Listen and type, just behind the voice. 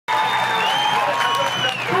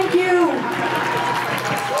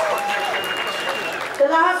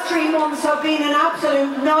3 months have been an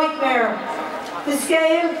absolute nightmare. The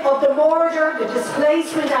scale of the murder, the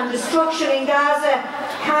displacement and destruction in Gaza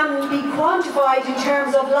can be quantified in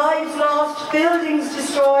terms of lives lost, buildings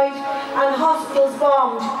destroyed and hospitals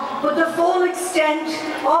bombed. But the full extent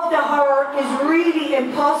of the horror is really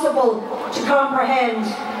impossible to comprehend.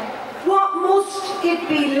 What must it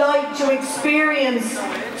be like to experience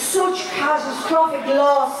such catastrophic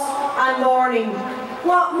loss and mourning?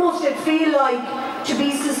 What must it feel like to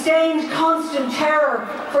be sustained constant terror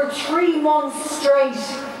for 3 months straight,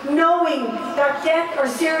 knowing that death or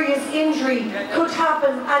serious injury could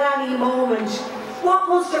happen at any moment? What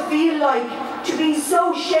must it feel like to be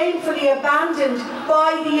so shamefully abandoned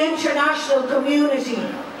by the international community?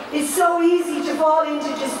 It's so easy to fall into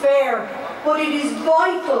despair, but it is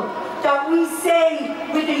vital that we say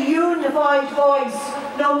with a unified voice,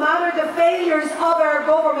 no matter the failures of our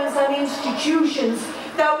governments and institutions,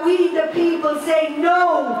 that we the people say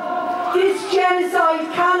no, this genocide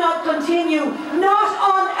cannot continue, not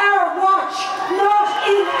on our watch, not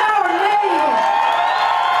in our name.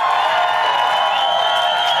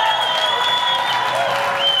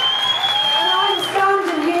 And I'm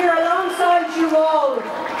standing here alongside you all,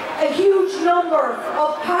 a huge number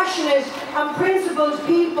of passionate and principled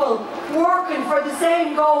people working for the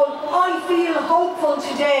same goal. I feel hopeful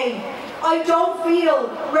today. I don't feel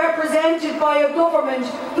represented by a government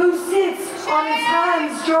who sits on its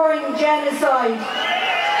hands during genocide.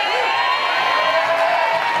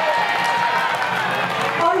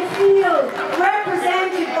 I feel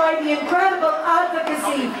represented by the incredible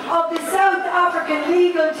advocacy of the South African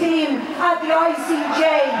legal team at the ICJ.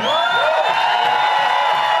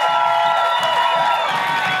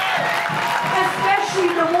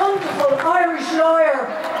 The wonderful Irish lawyer,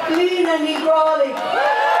 Lena Negralik.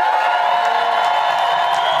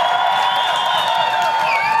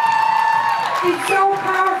 It's so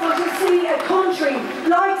powerful to see a country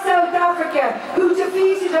like South Africa, who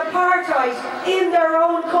defeated apartheid in their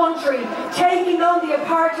own country, taking on the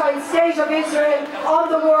apartheid state of Israel on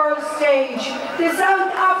the world stage. The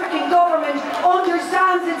South African government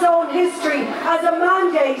understands its own history as a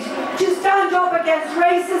mandate to stand up against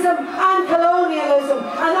racism and colonialism,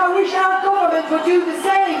 and I wish our government would do the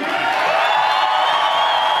same.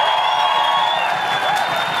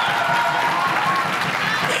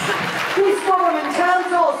 This government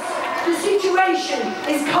tells us the situation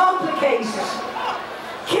is complicated.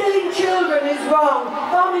 Killing children is wrong,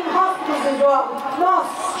 bombing hospitals is wrong,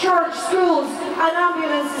 mosques, church, schools and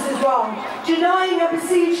ambulances is wrong, denying a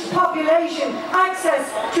besieged population access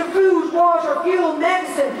to food, water, fuel,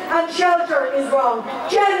 medicine and shelter is wrong,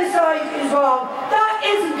 genocide is wrong. That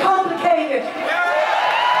isn't complicated.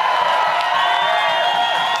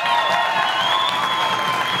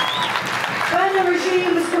 When the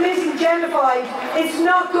regime is committing genocide, it's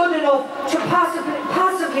not good enough to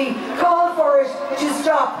passively call for it to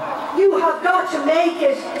stop. You have got to make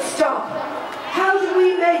it stop. How do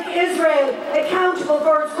we make Israel accountable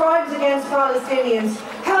for its crimes against Palestinians?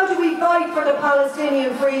 How do we fight for the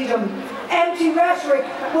Palestinian freedom? Empty rhetoric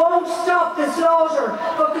won't stop the slaughter,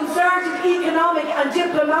 but concerted economic and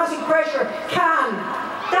diplomatic pressure can.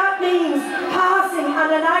 That means passing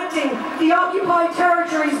and enacting the Occupied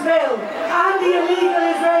Territories Bill and the Illegal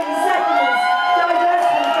Israeli Settlements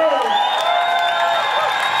Divestment Bill.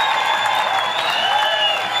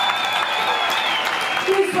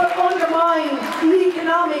 This will undermine the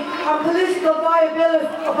economic and political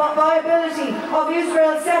viability of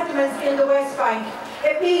Israel's settlements in the West Bank.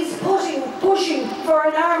 It means pushing for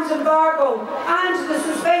an arms embargo and the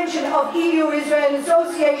suspension of EU-Israel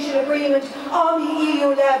Association Agreement on the EU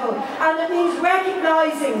level. And it means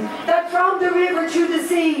recognising that from the river to the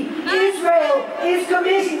sea, Israel is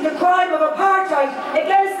committing the crime of apartheid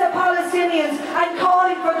against the Palestinians and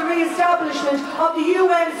calling for the re-establishment of the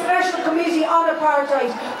UN Special Committee on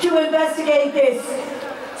Apartheid to investigate this.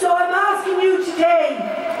 So I'm asking you today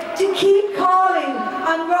to keep calling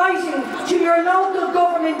and writing to your local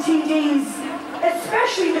government TDs,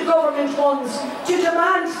 especially the government ones, to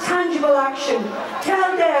demand tangible action.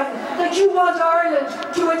 Tell them that you want Ireland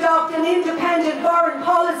to adopt an independent foreign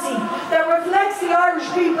policy that reflects the Irish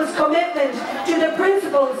people's commitment to the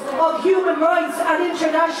principles of human rights and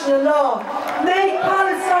international law. Make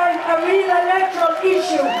Palestine a real electoral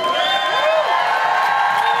issue.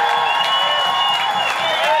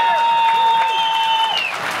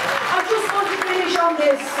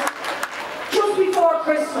 Just before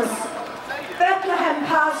Christmas, Bethlehem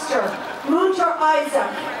pastor Munter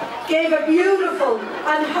Isaac gave a beautiful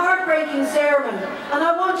and heartbreaking sermon, and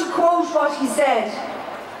I want to quote what he said.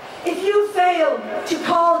 "If you fail to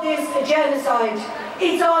call this a genocide,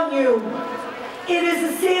 it's on you. It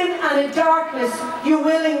is a sin and a darkness you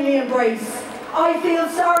willingly embrace. I feel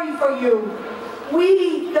sorry for you.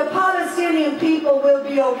 We, the Palestinian people, will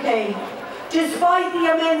be okay. Despite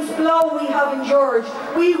the immense blow we have endured,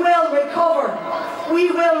 we will recover.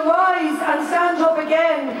 We will rise and stand up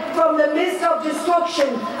again from the mist of destruction,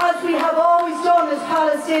 as we have always done as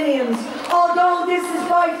Palestinians. Although this is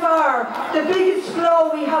by far the biggest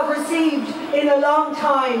blow we have received in a long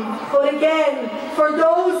time. But again, for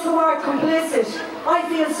those who are complicit, I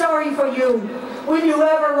feel sorry for you. Will you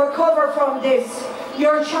ever recover from this?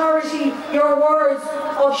 Your charity, your words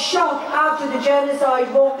of shock after the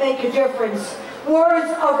genocide won't make a difference.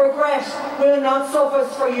 Words of regret will not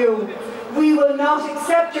suffice for you. We will not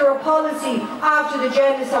accept your apology after the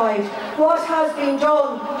genocide. What has been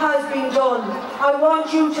done has been done. I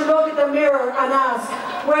want you to look at the mirror and ask,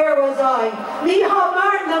 where was I? Micheál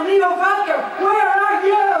Martin and Leo Varadkar, where are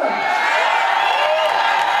you?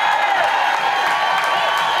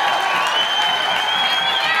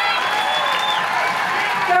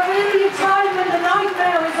 There will be a time when the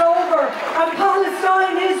nightmare is over and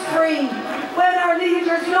Palestine is free. When our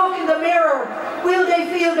leaders look in the mirror, will they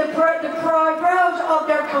feel proud of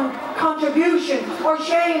their contribution or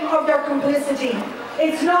shame of their complicity?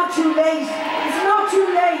 It's not too late. It's not too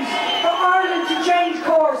late for Ireland to change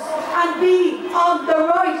course and be on the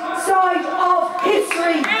right side